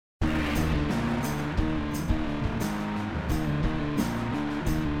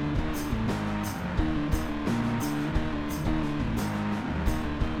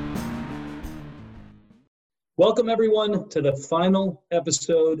Welcome everyone to the final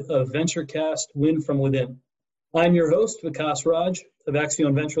episode of VentureKast Win from Within. I'm your host, Vikas Raj of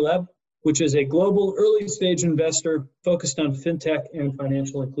Accion Venture Lab, which is a global early stage investor focused on fintech and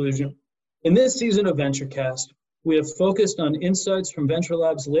financial inclusion. In this season of VentureKast, we have focused on insights from Venture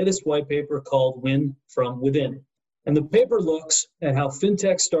Lab's latest white paper called Win from Within. And the paper looks at how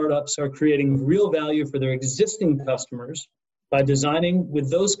fintech startups are creating real value for their existing customers by designing with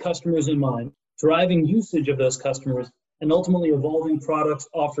those customers in mind, driving usage of those customers, and ultimately evolving products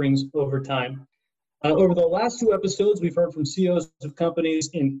offerings over time. Over the last two episodes, we've heard from CEOs of companies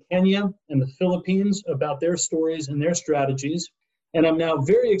in Kenya and the Philippines about their stories and their strategies. And I'm now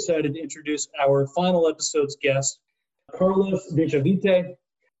very excited to introduce our final episode's guest, Carlos Dejavite.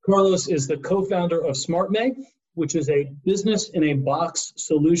 Carlos is the co-founder of SmartMEI, which is a business-in-a-box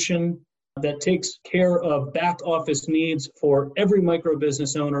solution that takes care of back office needs for every micro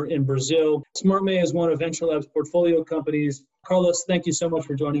business owner in Brazil. SmartMEI is one of Venture Lab's portfolio companies. Carlos, thank you so much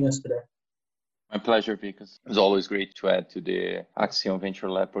for joining us today. My pleasure, because it's always great to add to the Accion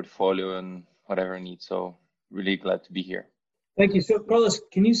Venture Lab portfolio and whatever I need. So really glad to be here. Thank you. So Carlos,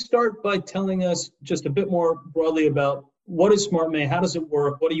 can you start by telling us just a bit more broadly about what is SmartMEI? How does it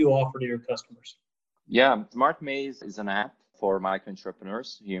work? What do you offer to your customers? Yeah, SmartMEI's is an app for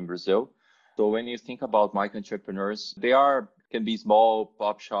microentrepreneurs here in Brazil. So when you think about microentrepreneurs, can be small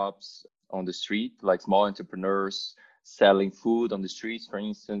pop shops on the street, like small entrepreneurs selling food on the streets, for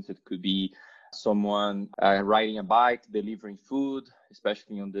instance. It could be someone riding a bike, delivering food,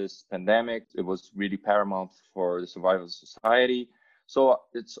 especially on this pandemic. It was really paramount for the survival of society. So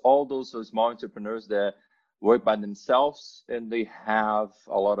it's all those small entrepreneurs that work by themselves, and they have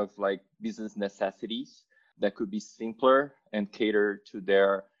a lot of business necessities that could be simpler and cater to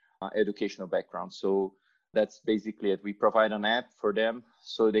their educational background. So that's basically it. We provide an app for them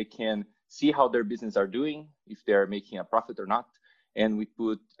so they can see how their business are doing, if they're making a profit or not. And we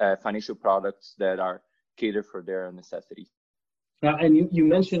put financial products that are catered for their necessities. And you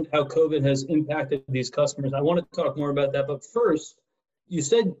mentioned how COVID has impacted these customers. I want to talk more about that. But first, you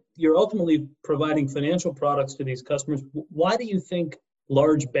said you're ultimately providing financial products to these customers. Why do you think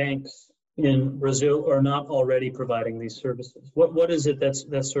large banks in Brazil are not already providing these services? What is it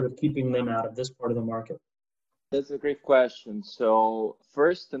that's sort of keeping them out of this part of the market? That's a great question. So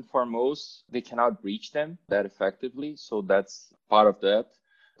first and foremost, they cannot reach them that effectively. So that's part of that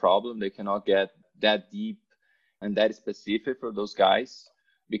problem. They cannot get that deep and that specific for those guys.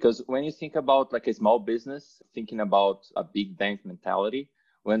 Because when you think about a small business, thinking about a big bank mentality,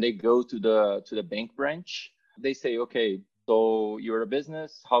 when they go to the bank branch, they say, okay, so you're a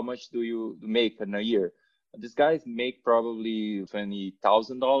business, how much do you make in a year? These guys make probably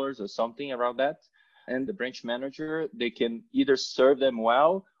 $20,000 or something around that. And the branch manager, they can either serve them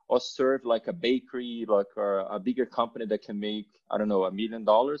well or serve like a bakery, a bigger company that can make, $1 million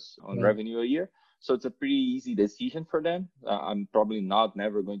on revenue a year. So it's a pretty easy decision for them. I'm probably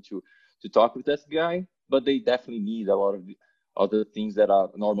never going to talk with this guy, but they definitely need a lot of other things that a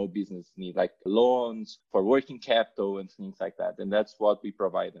normal business need, like loans for working capital and things like that. And that's what we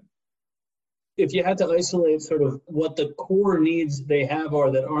provide them. If you had to isolate sort of what the core needs they have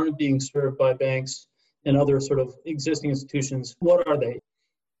are that aren't being served by banks and other sort of existing institutions, what are they?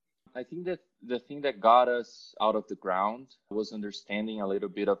 I think that the thing that got us out of the ground was understanding a little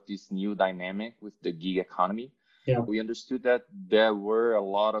bit of this new dynamic with the gig economy. Yeah. We understood that there were a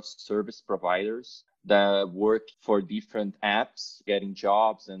lot of service providers that work for different apps, getting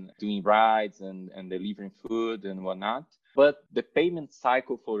jobs and doing rides and delivering food and whatnot. But the payment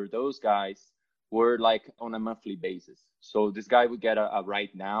cycle for those guys were on a monthly basis. So this guy would get a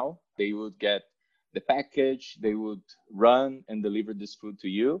ride now. They would get the package, they would run and deliver this food to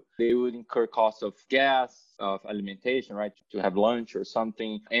you. They would incur costs of gas, of alimentation, right, to have lunch or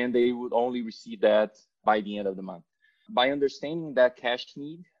something, and they would only receive that by the end of the month. By understanding that cash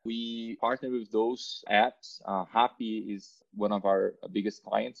need, we partner with those apps. Happy is one of our biggest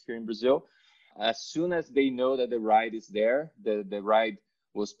clients here in Brazil. As soon as they know that the ride is there, the ride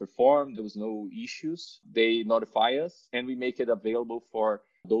was performed, there was no issues, they notify us and we make it available for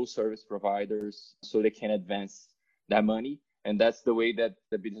those service providers so they can advance that money. And that's the way that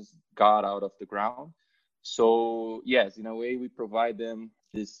the business got out of the ground. So yes, in a way, we provide them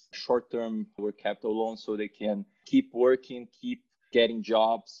this short-term work capital loan so they can keep working, keep getting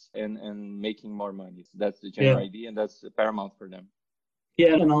jobs and making more money. So that's the general idea, and that's paramount for them.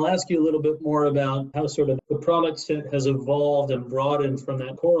 Yeah, and I'll ask you a little bit more about how sort of the product set has evolved and broadened from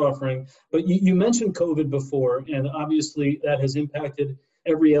that core offering. But you mentioned COVID before, and obviously that has impacted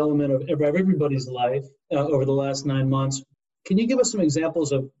every element of everybody's life over the last 9 months. Can you give us some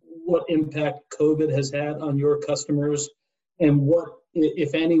examples of what impact COVID has had on your customers and what,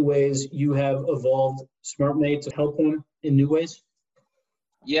 if any, ways you have evolved SmartMEI to help them in new ways?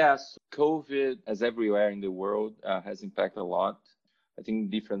 Yes, COVID, as everywhere in the world, has impacted a lot, I think in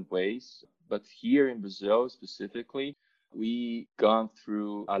different ways. But here in Brazil specifically, we gone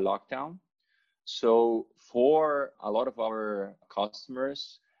through a lockdown. So for a lot of our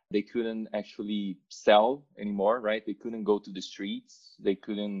customers, they couldn't actually sell anymore, right? They couldn't go to the streets. They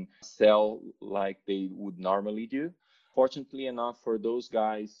couldn't sell like they would normally do. Fortunately enough for those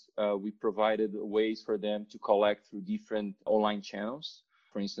guys, we provided ways for them to collect through different online channels,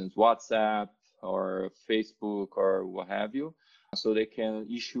 for instance, WhatsApp or Facebook or what have you. So they can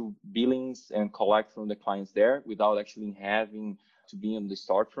issue billings and collect from the clients there without actually having to be on the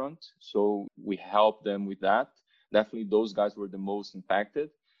storefront. So we help them with that. Definitely those guys were the most impacted.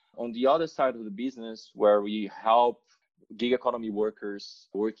 On the other side of the business, where we help gig economy workers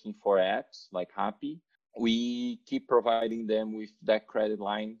working for apps like Happy, we keep providing them with that credit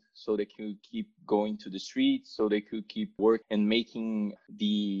line so they could keep going to the streets, so they could keep working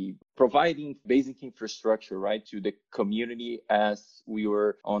and providing basic infrastructure, right, to the community as we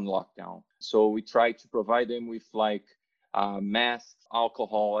were on lockdown. So we try to provide them with masks,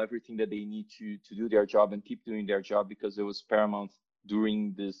 alcohol, everything that they need to do their job and keep doing their job, because it was paramount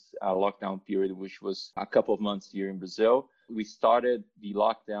during this lockdown period, which was a couple of months here in Brazil. We started the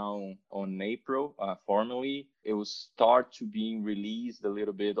lockdown on April formally. It will start to being released a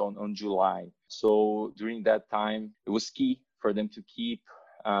little bit on July. So during that time, it was key for them to keep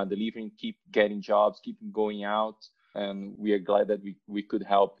delivering, keep getting jobs, keep going out. And we are glad that we could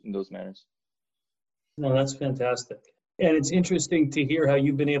help in those manners. No, that's fantastic. And it's interesting to hear how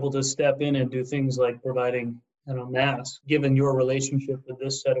you've been able to step in and do things like providing masks, given your relationship with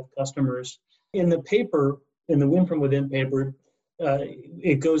this set of customers. In the paper, in the Win From Within paper,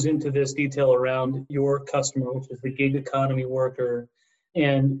 it goes into this detail around your customer, which is the gig economy worker,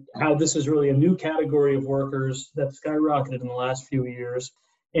 and how this is really a new category of workers that skyrocketed in the last few years.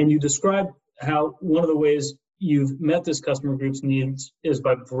 And you describe how one of the ways you've met this customer group's needs is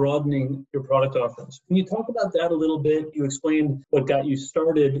by broadening your product offerings. Can you talk about that a little bit? You explained what got you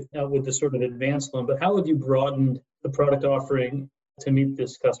started with the sort of advanced loan, but how have you broadened the product offering to meet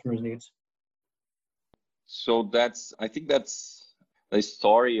this customer's needs? So I think that's the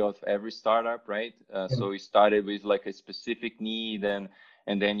story of every startup, right? So we started with like a specific need, and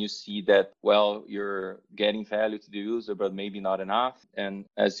then you see that, well, you're getting value to the user, but maybe not enough. And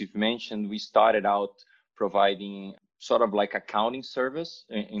as you've mentioned, we started out providing sort of like accounting service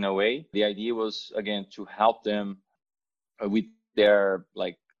in a way. The idea was, again, to help them with their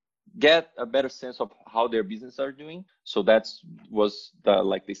get a better sense of how their business are doing. So was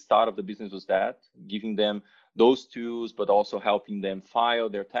the start of the business, was that giving them those tools, but also helping them file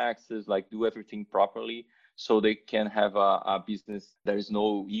their taxes, do everything properly, so they can have a business. There is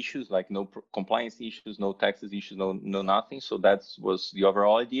no issues, no compliance issues, no taxes issues, no nothing. So that was the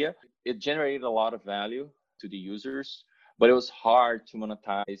overall idea. It generated a lot of value to the users, but it was hard to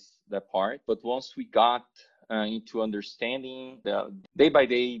monetize that part. But once we got into understanding the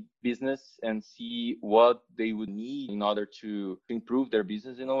day-by-day business and see what they would need in order to improve their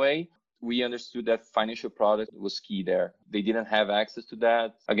business in a way, we understood that financial product was key there. They didn't have access to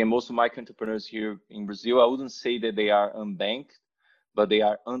that. Again, most of microentrepreneurs here in Brazil, I wouldn't say that they are unbanked, but they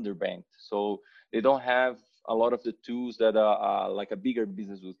are underbanked. So they don't have a lot of the tools that a bigger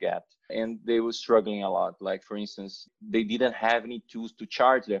business would get. And they were struggling a lot. For instance, they didn't have any tools to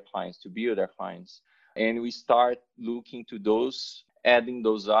charge their clients, to bill their clients. And we start looking to those, adding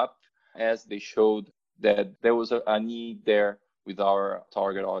those up as they showed that there was a need there with our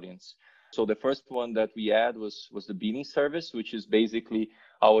target audience. So the first one that we add was the billing service, which is basically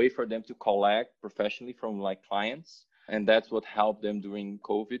a way for them to collect professionally from clients. And that's what helped them during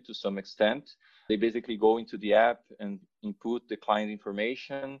COVID to some extent. They basically go into the app and input the client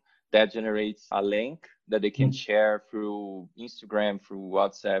information. That generates a link that they can share through Instagram, through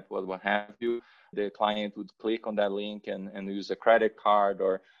WhatsApp, what have you. The client would click on that link and use a credit card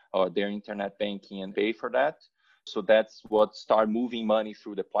or their internet banking and pay for that. So that's what start moving money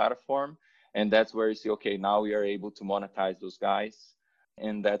through the platform. And that's where you see, okay, now we are able to monetize those guys.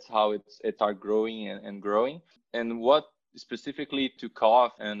 And that's how it started growing and growing. And what specifically took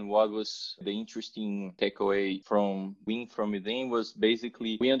off and what was the interesting takeaway from Win From Within was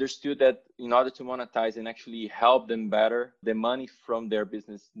basically we understood that in order to monetize and actually help them better, the money from their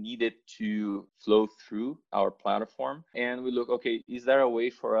business needed to flow through our platform. And we look, okay, is there a way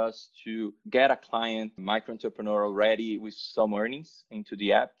for us to get a client, micro-entrepreneur already with some earnings into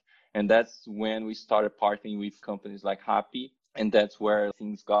the app? And that's when we started partnering with companies like Happy And that's where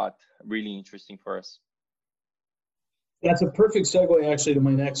things got really interesting for us. That's a perfect segue actually to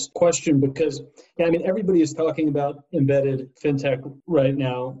my next question because, yeah, I mean, everybody is talking about embedded fintech right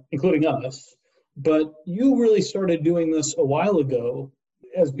now, including us, but you really started doing this a while ago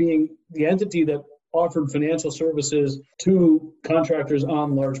as being the entity that offered financial services to contractors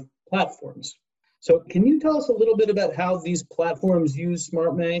on large platforms. So can you tell us a little bit about how these platforms use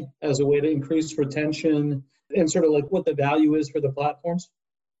SmartMEI as a way to increase retention and sort of like what the value is for the platforms?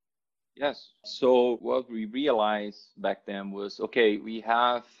 Yes. So what we realized back then was, okay, we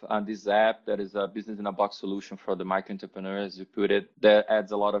have this app that is a business in a box solution for the micro entrepreneurs, you put it, that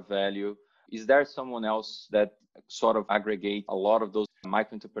adds a lot of value. Is there someone else that sort of aggregate a lot of those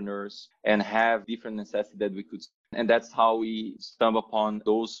micro entrepreneurs and have different necessities that we could? And that's how we stumble upon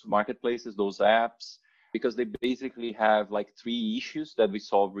those marketplaces, those apps, because they basically have like three issues that we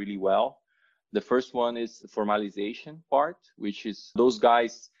solve really well. The first one is the formalization part, which is those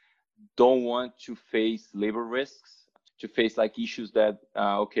guys don't want to face labor risks, to face like issues that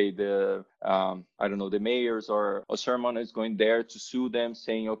the I don't know, the mayors or someone is going there to sue them,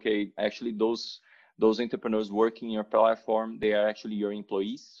 saying, okay, actually those entrepreneurs working in your platform, they are actually your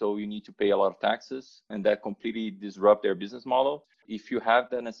employees, so you need to pay a lot of taxes, and that completely disrupt their business model. If you have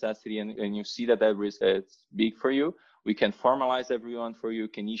the necessity and you see that risk is big for you, we can formalize everyone for you,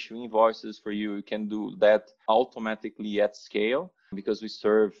 can issue invoices for you, you can do that automatically at scale, because we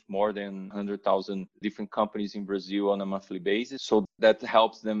serve more than 100,000 different companies in Brazil on a monthly basis. So that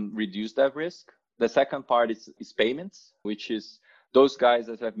helps them reduce that risk. The second part is payments, which is those guys,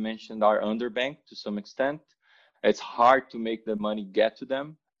 as I've mentioned, are underbanked to some extent. It's hard to make the money get to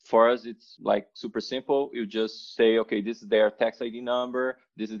them. For us, it's like super simple. You just say, okay, this is their tax ID number.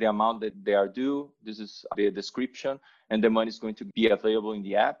 This is the amount that they are due. This is the description, and the money is going to be available in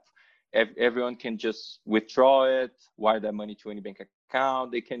the app. Everyone can just withdraw it, wire that money to any bank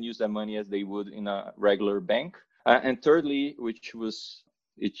account. They can use that money as they would in a regular bank. And thirdly, which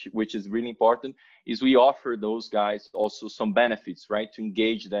is really important, is we offer those guys also some benefits, right? To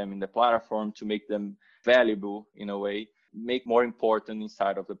engage them in the platform, to make them valuable in a way, make more important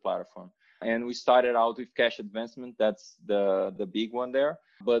inside of the platform. And we started out with cash advancement. That's the big one there.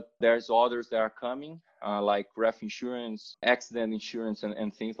 But there's others that are coming, like ref insurance, accident insurance,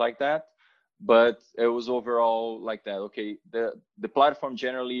 and things like that. But it was overall like that. Okay, the platform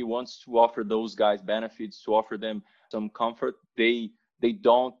generally wants to offer those guys benefits, to offer them some comfort. They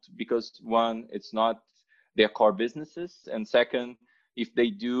don't, because one, it's not their core businesses, and second, if they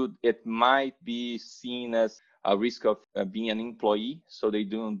do, it might be seen as a risk of being an employee, so they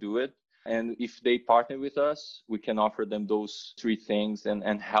don't do it. And if they partner with us, we can offer them those three things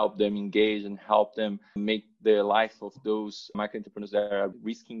and help them engage and help them make the life of those micro entrepreneurs that are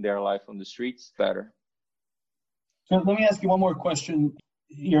risking their life on the streets better. So let me ask you one more question.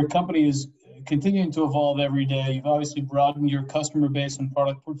 Your company is continuing to evolve every day. You've obviously broadened your customer base and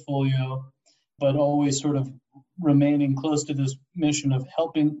product portfolio, but always sort of remaining close to this mission of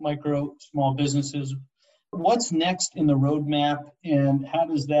helping micro, small businesses. What's next in the roadmap, and how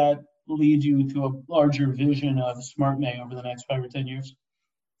does that lead you to a larger vision of SmartMEI over the next 5 or 10 years?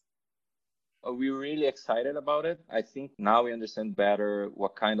 We're really excited about it. I think now we understand better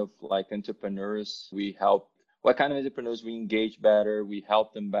what kind of like entrepreneurs we help, what kind of entrepreneurs we engage better, we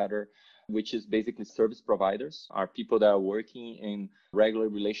help them better, which is basically service providers, are people that are working in regular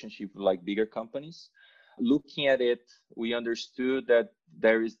relationship with like bigger companies. Looking at it, we understood that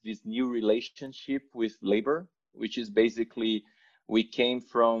there is this new relationship with labor, which is basically, we came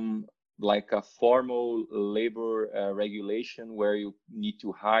from like a formal labor regulation where you need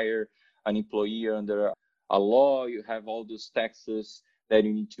to hire an employee under a law, you have all those taxes that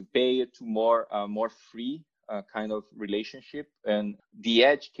you need to pay, it to more free kind of relationship. And the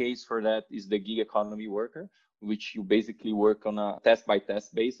edge case for that is the gig economy worker, which you basically work on a test by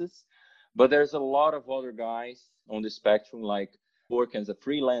test basis. But there's a lot of other guys on the spectrum, like work as a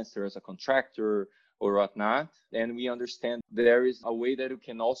freelancer, as a contractor, or whatnot. And we understand there is a way that you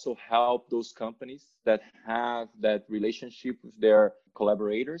can also help those companies that have that relationship with their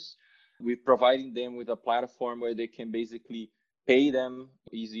collaborators. We're providing them with a platform where they can basically pay them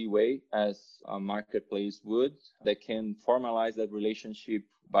easy way as a marketplace would, that can formalize that relationship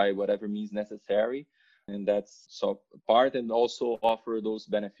by whatever means necessary. And that's so part, and also offer those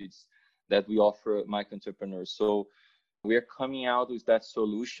benefits that we offer micro entrepreneurs. So we are coming out with that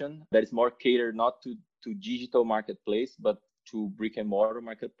solution that is more catered not to digital marketplace, but to brick and mortar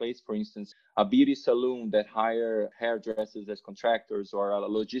marketplace. For instance, a beauty salon that hire hairdressers as contractors, or a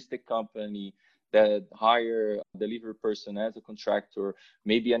logistic company that hire a delivery person as a contractor,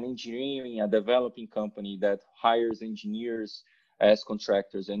 maybe an engineering, a developing company that hires engineers as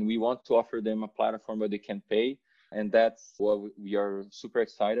contractors. And we want to offer them a platform where they can pay. And that's what we are super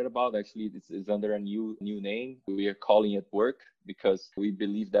excited about. Actually, this is under a new name. We are calling it Work, because we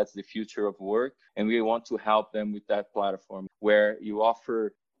believe that's the future of work. And we want to help them with that platform where you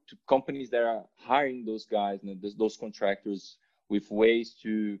offer to companies that are hiring those guys and those contractors with ways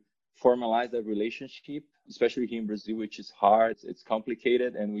to formalize that relationship, especially here in Brazil, which is hard, it's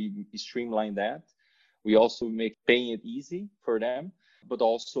complicated, and we streamline that. We also make paying it easy for them, but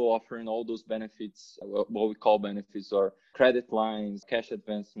also offering all those benefits, what we call benefits, or credit lines, cash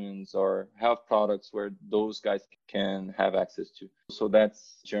advancements, or health products where those guys can have access to. So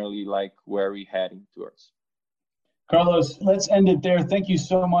that's generally like where we're heading towards. Carlos, let's end it there. Thank you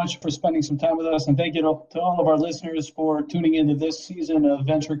so much for spending some time with us, and thank you to all of our listeners for tuning into this season of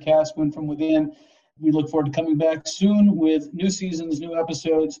VentureKast Win From Within. We look forward to coming back soon with new seasons, new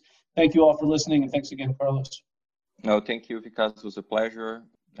episodes. Thank you all for listening, and thanks again, Carlos. No, thank you, because it was a pleasure.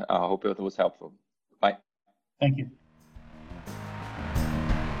 I hope it was helpful. Bye. Thank you.